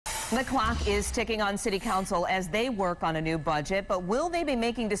The clock is ticking on City Council as they work on a new budget, but will they be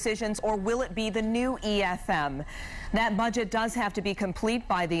making decisions or will it be the new EFM? That budget does have to be complete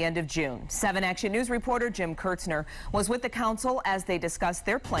by the end of June. 7 Action News reporter Jim Kurtzner was with the council as they discussed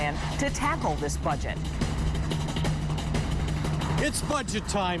their plan to tackle this budget. It's budget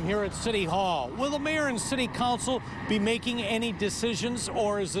time here at City Hall. Will the mayor and city council be making any decisions,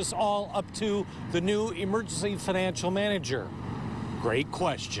 or is this all up to the new emergency financial manager? Great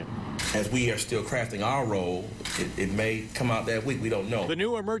question. As we are still crafting our role, it may come out that week. We don't know. The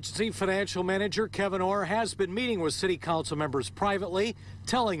new emergency financial manager, Kevin Orr, has been meeting with city council members privately,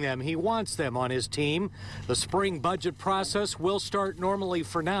 telling them he wants them on his team. The spring budget process will start normally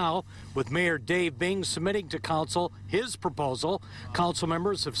for now, with Mayor Dave Bing submitting to council his proposal. Council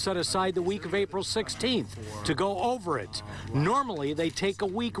members have set aside the week of April 16th to go over it. Normally, they take a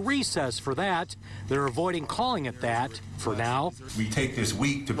week recess for that. They're avoiding calling it that for now. We take this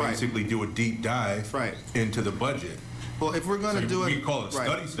week to basically do a deep dive into the budget. Well, if we're going to do it, we call it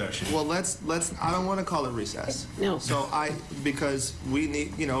study session. Well, let's. I don't want to call it recess. No. So because we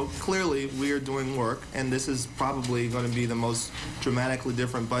need, clearly we are doing work, and this is probably going to be the most dramatically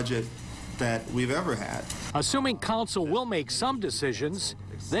different budget that we've ever had. Assuming council will make some decisions,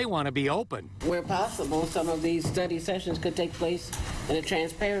 they want to be open. Where possible, some of these study sessions could take place in a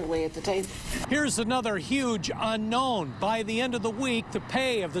transparent way at the table. Here's another huge unknown. By the end of the week, the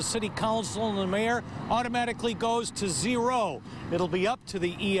pay of the city council and the mayor automatically goes to zero. It'll be up to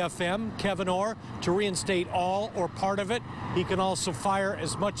the EFM, Kevin Orr, to reinstate all or part of it. He can also fire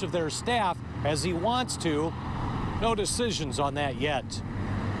as much of their staff as he wants to. No decisions on that yet.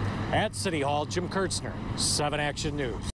 At City Hall, Jim Kurtzner, 7 Action News.